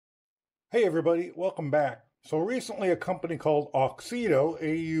Hey everybody, welcome back. So recently a company called Auxito,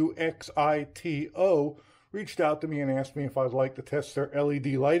 A-U-X-I-T-O, reached out to me and asked me if I'd like to test their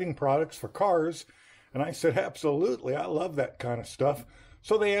LED lighting products for cars. And I said, absolutely, I love that kind of stuff.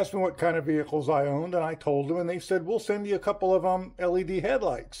 So they asked me what kind of vehicles I owned, and I told them, and they said, we'll send you a couple of LED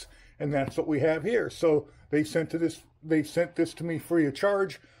headlights. And that's what we have here. So they sent this to me free of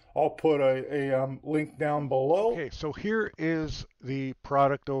charge. I'll put a link down below. Okay, so here is the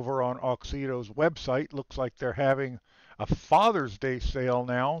product over on Auxito's website. Looks like they're having a Father's Day sale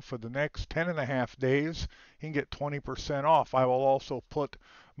now for the next 10.5 days. You can get 20% off. I will also put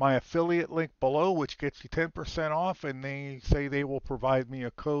my affiliate link below, which gets you 10% off, and they say they will provide me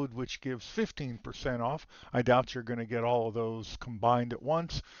a code which gives 15% off. I doubt you're going to get all of those combined at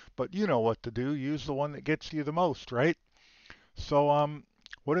once, but you know what to do. Use the one that gets you the most, right? So,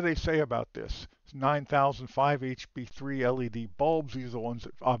 what do they say about this? It's 9005 HB3 LED bulbs. These are the ones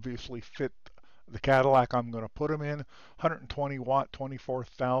that obviously fit the Cadillac I'm going to put them in. 120 watt,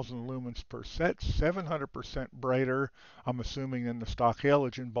 24,000 lumens per set, 700% brighter, I'm assuming, than the stock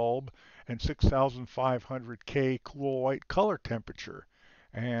halogen bulb, and 6,500 K cool white color temperature.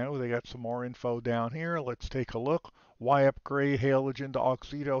 And they got some more info down here. Let's take a look. Why upgrade halogen to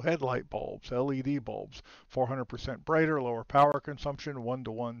Auxito headlight bulbs, LED bulbs? 400% brighter, lower power consumption,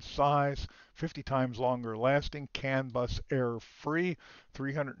 1-to-1 size, 50 times longer lasting, CAN bus air free,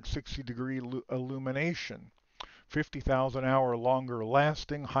 360-degree illumination. 50,000 hour longer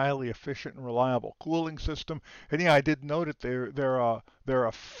lasting, highly efficient and reliable cooling system. And yeah, I did note that they're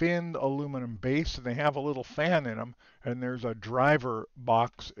a finned aluminum base, and they have a little fan in them, and there's a driver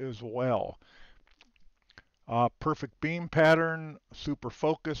box as well. Perfect beam pattern, super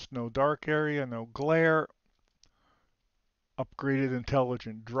focused, no dark area, no glare. Upgraded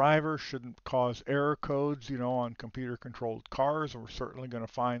intelligent driver, shouldn't cause error codes, on computer controlled cars, and we're certainly going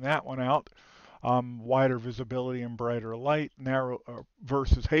to find that one out. Wider visibility and brighter light, narrow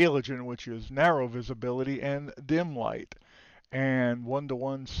versus halogen, which is narrow visibility and dim light, and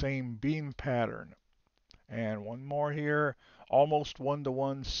 1-to-1 same beam pattern. And one more here, almost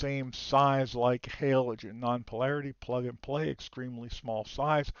 1-to-1 same size like halogen, non-polarity, plug and play, extremely small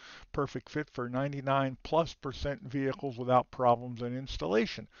size, perfect fit for 99+% vehicles without problems in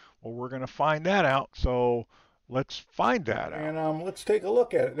installation. Well, we're going to find that out, so let's find that out. And let's take a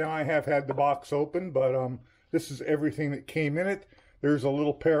look at it. Now, I have had the box open, but this is everything that came in it. There's a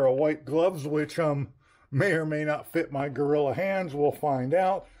little pair of white gloves, which may or may not fit my gorilla hands. We'll find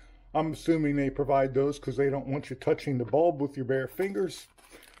out. I'm assuming they provide those because they don't want you touching the bulb with your bare fingers.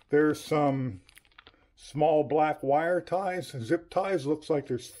 There's some small black wire ties, zip ties. Looks like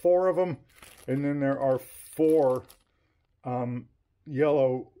there's 4 of them. And then there are 4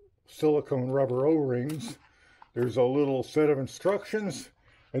 yellow silicone rubber O-rings. There's a little set of instructions,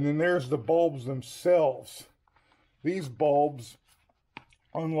 and then there's the bulbs themselves. These bulbs,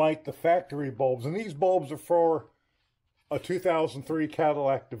 unlike the factory bulbs, and these bulbs are for a 2003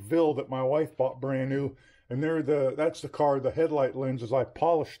 Cadillac DeVille that my wife bought brand new, and that's the car the headlight lenses I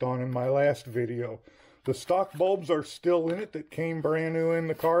polished on in my last video. The stock bulbs are still in it that came brand new in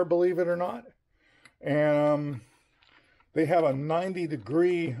the car, believe it or not. And they have a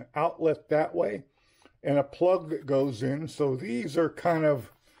 90-degree outlet that way, and a plug that goes in. So these are kind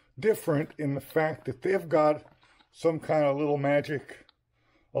of different in the fact that they've got some kind of little magic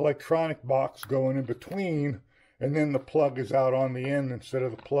electronic box going in between, and then the plug is out on the end instead of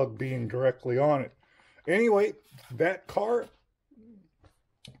the plug being directly on it. Anyway, that car,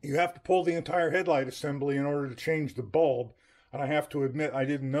 you have to pull the entire headlight assembly in order to change the bulb. And I have to admit, I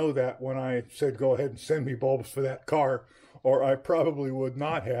didn't know that when I said go ahead and send me bulbs for that car, or I probably would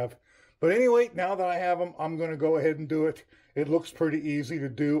not have. But anyway, now that I have them, I'm going to go ahead and do it. It looks pretty easy to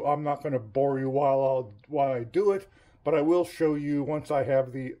do. I'm not going to bore you while I do it, but I will show you once I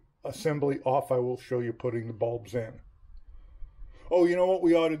have the assembly off. I will show you putting the bulbs in. Oh, you know what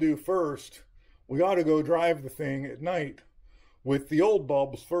we ought to do first? We ought to go drive the thing at night with the old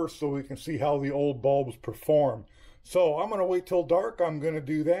bulbs first so we can see how the old bulbs perform. So I'm going to wait till dark. I'm going to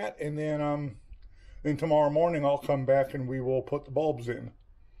do that, and then tomorrow morning I'll come back and we will put the bulbs in.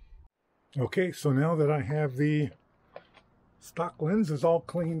 Okay, so now that I have the stock lenses all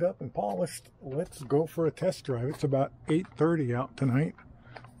cleaned up and polished, let's go for a test drive. It's about 8:30 out tonight.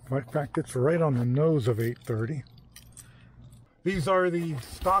 In fact, it's right on the nose of 8:30. These are the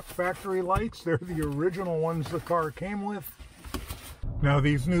stock factory lights. They're the original ones the car came with. Now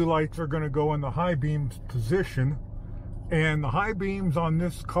these new lights are going to go in the high beam position, and the high beams on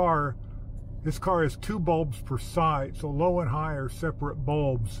this car has 2 bulbs per side, so low and high are separate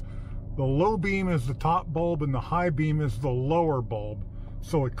bulbs. The low beam is the top bulb and the high beam is the lower bulb.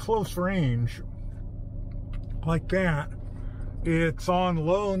 So at close range, like that, it's on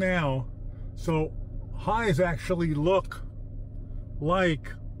low now. So highs actually look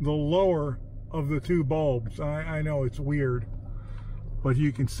like the lower of the two bulbs. I know it's weird, but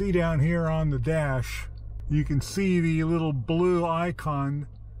you can see down here on the dash, you can see the little blue icon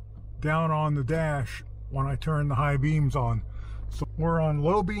down on the dash when I turn the high beams on. So we're on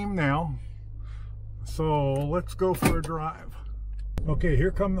low beam now, so let's go for a drive. Okay, here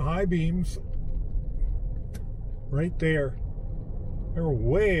come the high beams right there. They're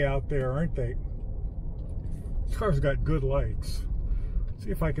way out there, aren't they? This car's got good lights. See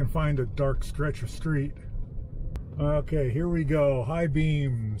if I can find a dark stretch of street. Okay, here we go. High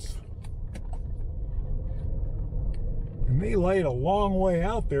beams. And they light a long way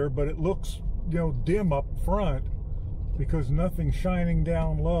out there, but it looks, you know, dim up front because nothing's shining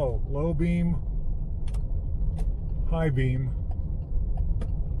down low. Low beam, high beam,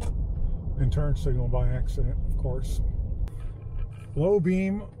 and turn signal by accident, of course. Low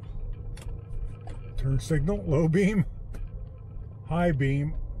beam, turn signal, low beam, high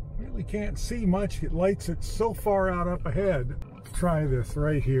beam. Really can't see much. It lights it so far out up ahead. Let's try this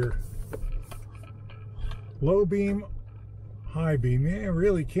right here. Low beam, high beam. Yeah,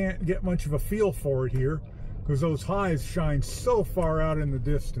 really can't get much of a feel for it here because those highs shine so far out in the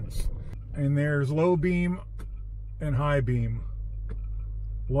distance. And there's low beam and high beam.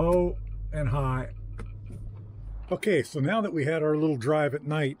 Low and high. Okay, so now that we had our little drive at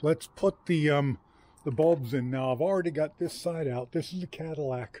night, let's put the bulbs in. Now I've already got this side out. This is a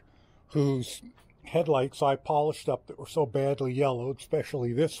Cadillac whose headlights I polished up that were so badly yellowed,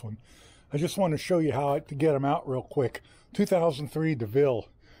 especially this one. I just want to show you how to get them out real quick. 2003 DeVille.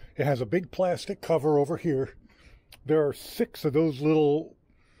 It has a big plastic cover over here. There are 6 of those little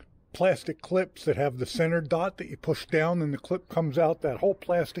plastic clips that have the center dot that you push down and the clip comes out. That whole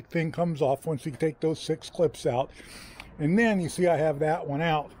plastic thing comes off once you take those 6 clips out. And then you see I have that one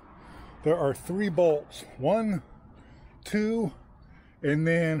out. There are 3 bolts. 1, 2, and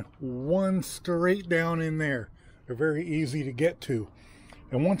then 1 straight down in there. They're very easy to get to.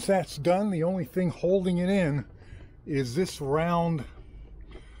 And once that's done, the only thing holding it in is this round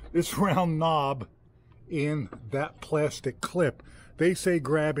knob in that plastic clip. They say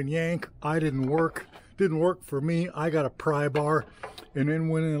grab and yank. Didn't work for me. I got a pry bar and then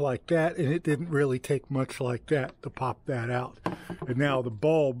went in like that, and it didn't really take much like that to pop that out. And now the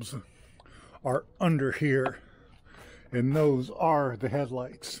bulbs are under here, and those are the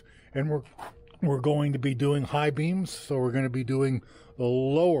headlights. And we're going to be doing high beams, so we're going to be doing the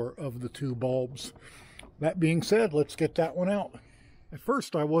lower of the 2 bulbs. That being said, let's get that one out. At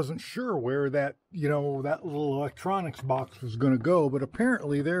first I wasn't sure where that, you know, that little electronics box was going to go, but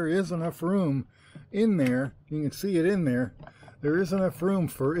apparently there is enough room in there. You can see it in there. There is enough room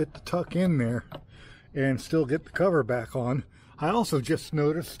for it to tuck in there and still get the cover back on. I also just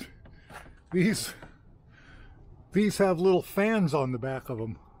noticed these have little fans on the back of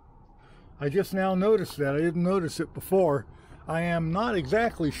them. I just now noticed that. I didn't notice it before. I am not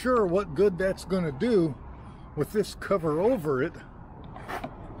exactly sure what good that's going to do with this cover over it,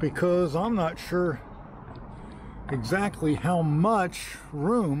 because I'm not sure exactly how much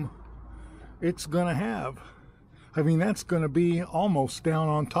room it's going to have. I mean, that's going to be almost down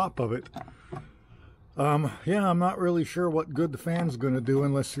on top of it. Yeah, I'm not really sure what good the fan's going to do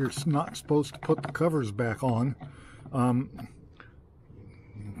unless you're not supposed to put the covers back on. I'm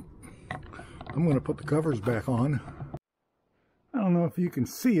going to put the covers back on. I don't know if you can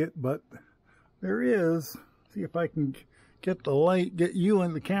see it, but there is. See if I can get the light, get you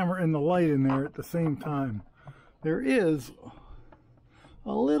and the camera and the light in there at the same time. There is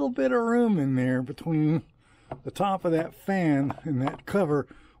a little bit of room in there between the top of that fan and that cover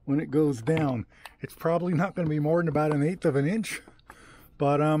when it goes down. It's probably not going to be more than about 1/8 of an inch,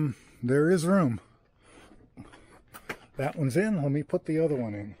 but there is room. That one's in. Let me put the other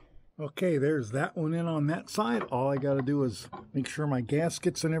one in. Okay, there's that one in on that side. All I got to do is make sure my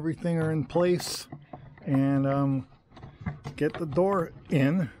gaskets and everything are in place and get the door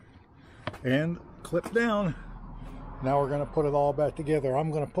in and clip down. Now we're going to put it all back together.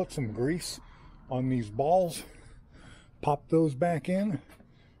 I'm going to put some grease on these balls, pop those back in,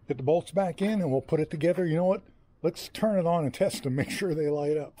 get the bolts back in, and we'll put it together. You know what? Let's turn it on and test them, make sure they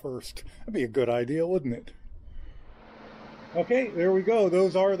light up first. That'd be a good idea, wouldn't it? Okay, there we go.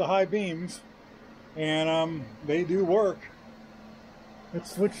 Those are the high beams, and they do work.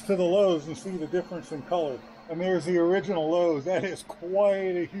 Let's switch to the lows and see the difference in color. And there's the original lows. That is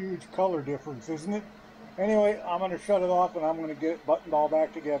quite a huge color difference, isn't it? Anyway, I'm going to shut it off and I'm going to get it buttoned all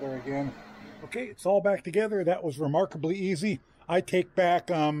back together again. Okay, it's all back together. That was remarkably easy. I take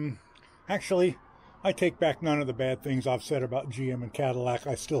back, actually, I take back none of the bad things I've said about GM and Cadillac.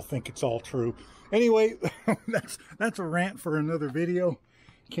 I still think it's all true. Anyway, that's a rant for another video.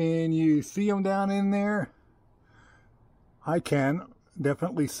 Can you see them down in there? I can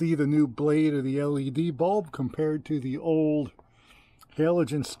definitely see the new blade of the LED bulb compared to the old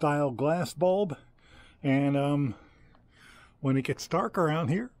halogen style glass bulb. And when it gets dark around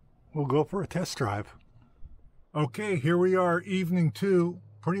here, we'll go for a test drive. Okay, here we are, evening 2,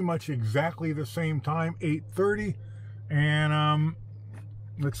 pretty much exactly the same time, 8:30, and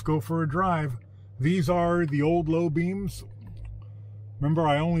let's go for a drive. These are the old low beams. Remember,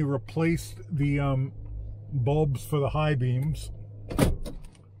 I only replaced the bulbs for the high beams.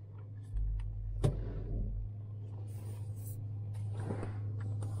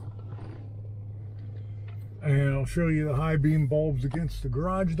 And I'll show you the high beam bulbs against the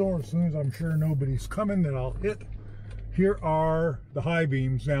garage door as soon as I'm sure nobody's coming that I'll hit. Here are the high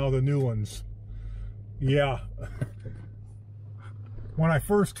beams now, the new ones. Yeah. When I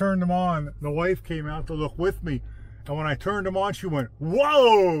first turned them on, the wife came out to look with me. And when I turned them on, she went,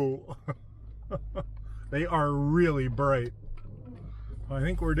 "Whoa!" They are really bright. I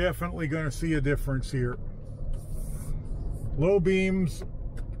think we're definitely going to see a difference here. Low beams,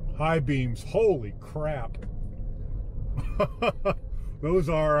 high beams. Holy crap. Those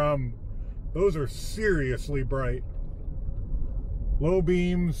are seriously bright. Low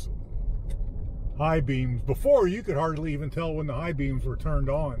beams, high beams. Before, you could hardly even tell when the high beams were turned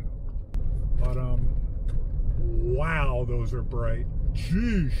on. But wow, those are bright.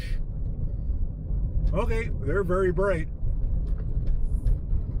 Sheesh. Okay, they're very bright.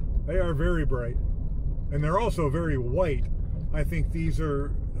 They are very bright. And they're also very white. I think these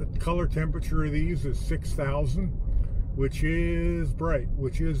are, the color temperature of these is 6,000, which is bright,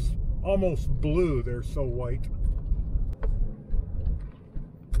 which is almost blue. They're so white.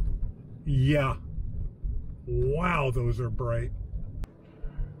 Yeah. Wow, those are bright.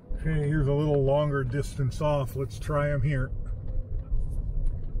 Okay, here's a little longer distance off. Let's try them here.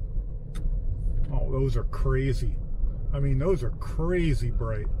 Oh, those are crazy. I mean, those are crazy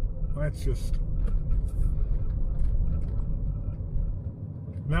bright. That's just...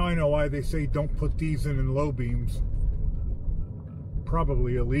 Now I know why they say don't put these in low beams.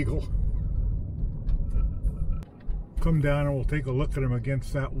 Probably illegal. Come down and we'll take a look at them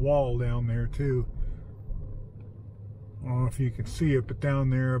against that wall down there too. I don't know if you can see it, but down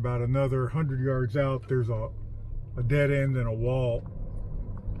there about another 100 yards out, there's a dead end and a wall.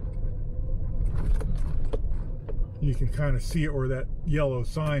 You can kind of see it where that yellow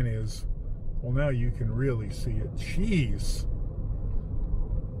sign is. Well, now you can really see it. Jeez.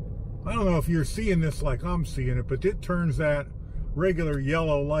 I don't know if you're seeing this like I'm seeing it, but it turns that regular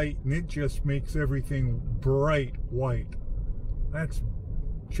yellow light and it just makes everything bright white. That's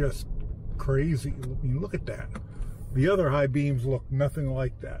just crazy. I mean, look at that. The other high beams look nothing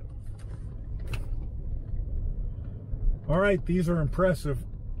like that. All right, these are impressive.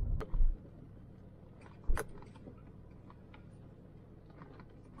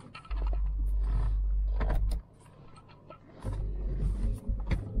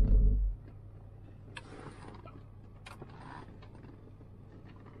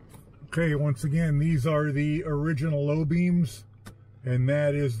 Okay, once again, these are the original low beams, and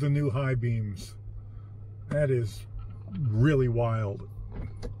that is the new high beams. That is really wild.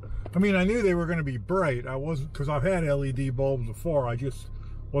 I mean, I knew they were going to be bright. I wasn't, because I've had LED bulbs before. I just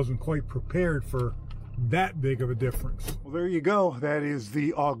wasn't quite prepared for that big of a difference. Well, there you go. That is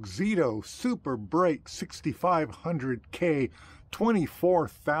the Auxito Super Bright 6500K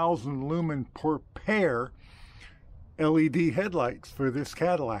 24,000 lumen per pair LED headlights for this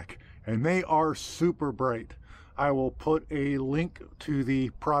Cadillac. And they are super bright. I will put a link to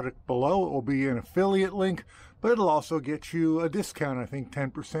the product below. It will be an affiliate link, but it'll also get you a discount, I think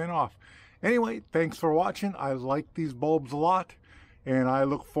 10% off. Anyway, thanks for watching. I like these bulbs a lot, and I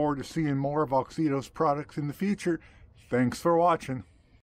look forward to seeing more of Auxito's products in the future. Thanks for watching.